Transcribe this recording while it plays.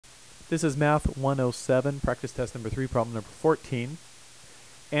This is Math 107, practice test number 3, problem number 14.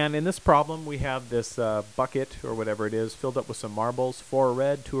 And in this problem, we have this bucket, or whatever it is, filled up with some marbles. 4 are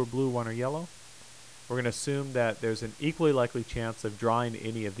red, 2 are blue, 1 are yellow. We're going to assume that there's an equally likely chance of drawing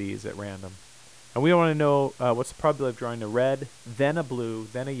any of these at random. And we want to know what's the probability of drawing a red, then a blue,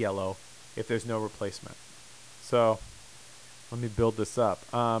 then a yellow, if there's no replacement. So let me build this up.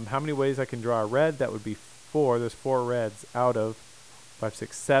 How many ways I can draw a red? That would be 4. There's 4 reds out of 5,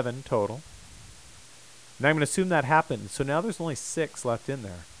 6, 7 total. Now I'm going to assume that happened. So now there's only 6 left in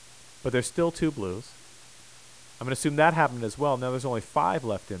there. But there's still 2 blues. I'm going to assume that happened as well. Now there's only 5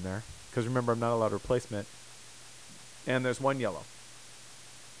 left in there. Because remember, I'm not allowed replacement. And there's 1 yellow.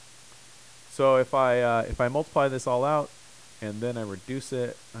 So if I multiply this all out and then I reduce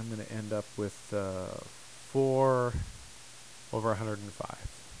it, I'm going to end up with 4 over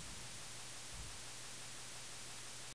 105.